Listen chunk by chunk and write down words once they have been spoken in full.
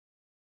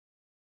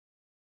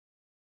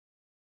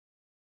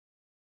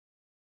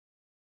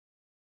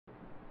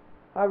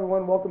Hi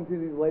everyone, welcome to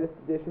the latest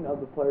edition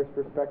of the Player's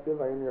Perspective.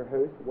 I am your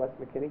host, Wes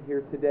McKinney,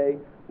 here today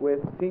with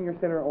senior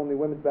center on the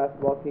women's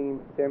basketball team,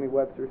 Sammi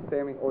Webster.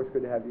 Sammi, always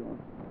good to have you on.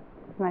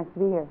 It's nice to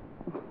be here.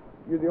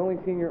 You're the only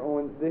senior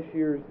on this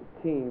year's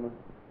team.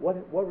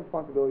 What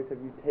responsibilities have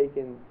you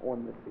taken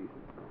on this season?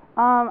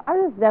 I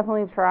just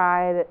definitely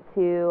tried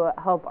to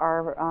help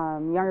our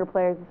younger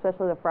players,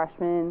 especially the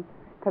freshmen,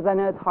 because I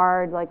know it's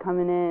hard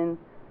coming in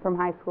from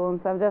high school,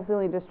 and so I've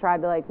definitely just tried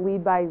to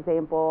lead by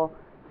example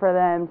for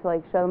them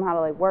to show them how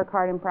to work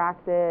hard in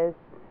practice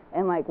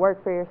and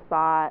work for your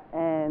spot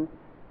and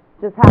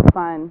just have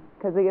fun,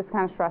 because it gets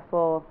kind of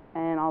stressful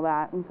and all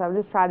that, and so I've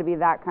just tried to be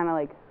that kind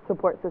of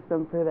support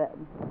system for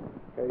them.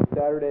 Okay,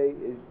 Saturday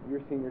is your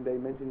senior day. You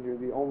mentioned you're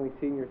the only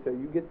senior, so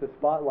you get the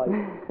spotlight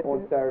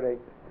on Saturday.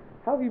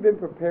 How have you been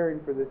preparing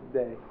for this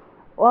day?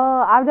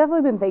 Well, I've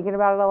definitely been thinking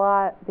about it a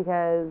lot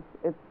because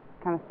it's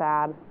kind of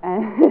sad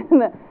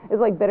and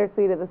it's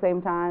bittersweet at the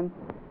same time.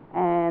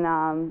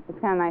 And it's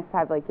kind of nice to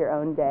have your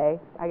own day,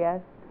 I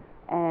guess.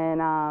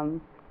 And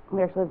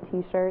we actually have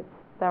T-shirts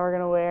that we're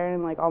gonna wear,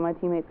 and all my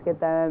teammates get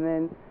them,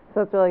 and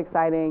so it's really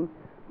exciting.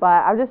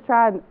 But I've just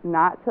tried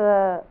not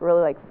to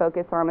really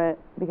focus on it,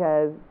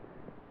 because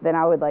then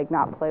I would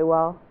not play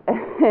well.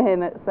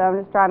 And so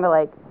I'm just trying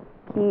to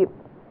keep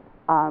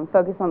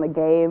focus on the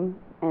game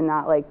and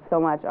not so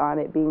much on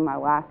it being my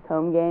last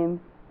home game,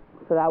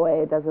 so that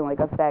way it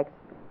doesn't affect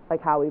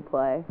how we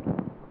play.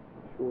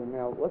 Sure.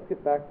 Now let's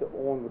get back to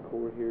on the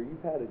court here.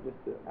 You've had just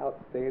an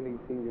outstanding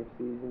senior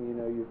season.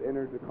 You've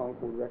entered the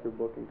Concord record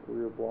book in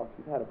career blocks.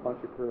 You've had a bunch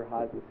of career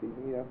highs this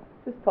season.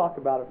 Just talk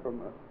about it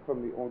from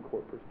the on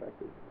court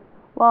perspective.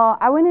 Well,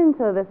 I went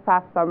into this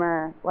past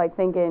summer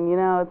thinking,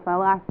 it's my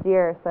last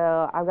year,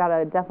 so I've got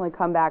to definitely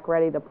come back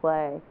ready to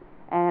play.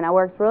 And I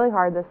worked really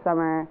hard this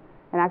summer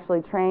and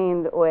actually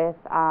trained with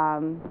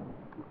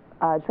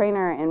a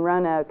trainer in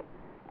Roanoke,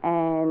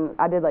 and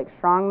I did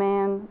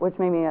strongman, which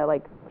made me a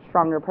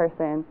stronger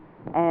person,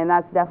 and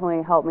that's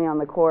definitely helped me on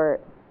the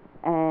court,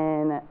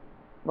 and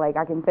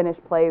I can finish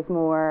plays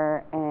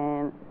more,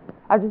 and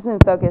I've just been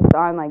focused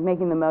on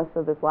making the most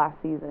of this last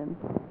season.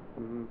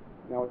 Mm-hmm.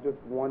 Now with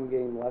just one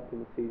game left in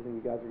the season,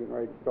 you guys are getting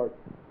ready to start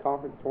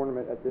conference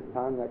tournament at this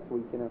time next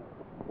week.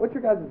 What's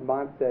your guys'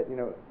 mindset,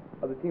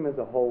 of the team as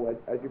a whole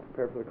as you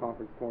prepare for the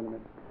conference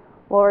tournament?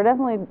 Well, we're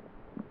definitely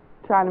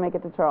trying to make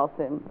it to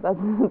Charleston.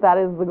 That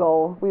is the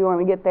goal. We want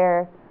to get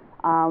there.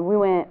 We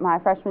went my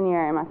freshman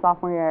year and my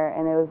sophomore year,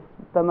 and it was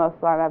the most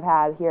fun I've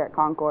had here at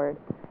Concord.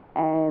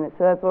 And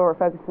so that's what we're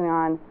focusing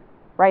on.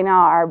 Right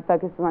now, our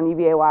focus is on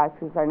UVA-Wise,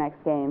 because it's our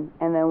next game.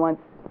 And then once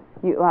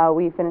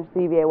we finish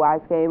the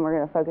UVA-Wise game, we're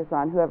going to focus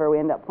on whoever we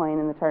end up playing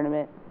in the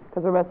tournament,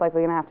 because we're most likely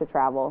going to have to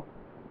travel.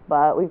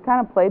 But we've kind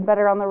of played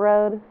better on the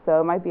road,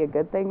 so it might be a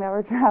good thing that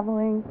we're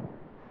traveling.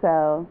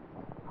 So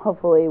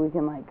hopefully we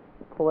can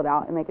pull it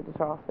out and make it to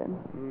Charleston.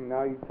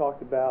 Now you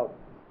talked about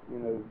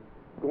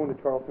going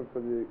to Charleston for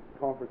the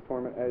conference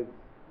tournament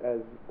as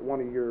one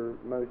of your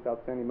most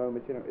outstanding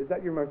moments. Is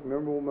that your most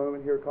memorable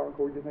moment here at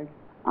Concord, do you think?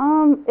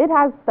 It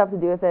has stuff to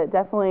do with it.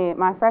 Definitely,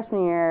 my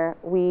freshman year,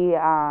 we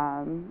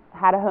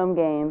had a home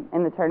game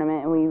in the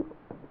tournament, and we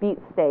beat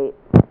State.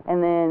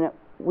 And then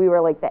we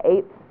were the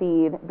 8th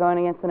seed going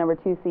against the number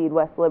 2 seed,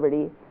 West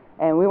Liberty,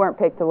 and we weren't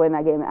picked to win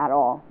that game at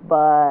all.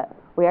 But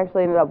we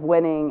actually ended up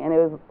winning, and it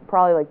was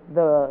probably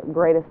the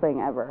greatest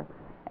thing ever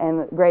and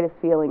the greatest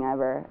feeling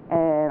ever.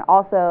 And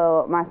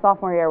also, my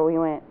sophomore year, we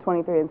went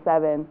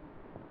 23-7,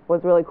 was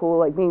really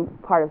cool. Being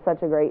part of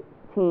such a great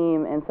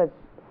team and such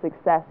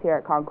success here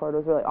at Concord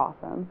was really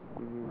awesome.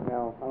 Mm-hmm.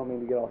 Now, I don't mean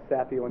to get all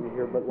sappy on you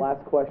here, but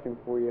last question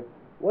for you.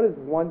 What is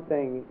one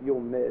thing you'll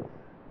miss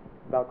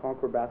about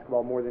Concord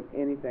basketball more than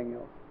anything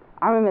else?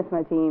 I'm going to miss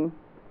my team.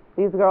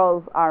 These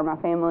girls are my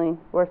family.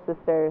 We're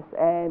sisters,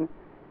 and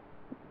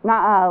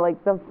not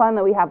the fun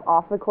that we have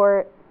off the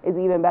court is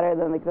even better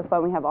than the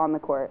fun we have on the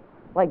court.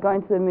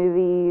 Going to the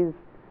movies,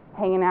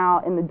 hanging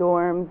out in the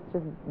dorms,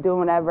 just doing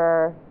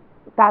whatever.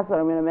 That's what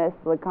I'm going to miss,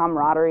 the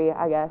camaraderie,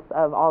 I guess,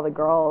 of all the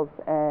girls.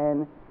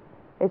 And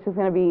it's just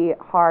going to be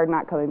hard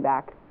not coming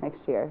back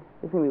next year.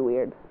 It's going to be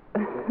weird.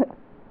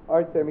 All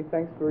right, Sammi,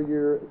 thanks for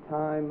your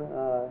time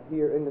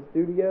here in the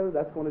studio.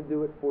 That's going to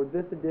do it for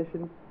this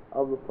edition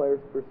of the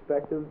Player's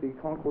Perspective. The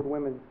Concord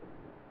women's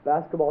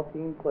basketball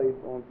team plays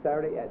on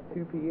Saturday at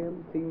 2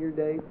 p.m., senior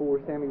day for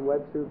Sammi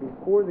Webster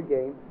before the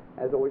game.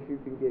 As always, you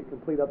can get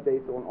complete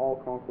updates on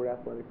all Concord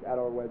athletics at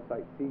our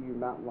website,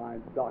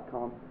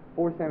 cumountainlions.com.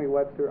 For Sammi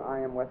Webster,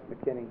 I am Wes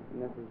McKinney,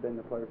 and this has been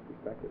the Player's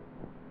Perspective.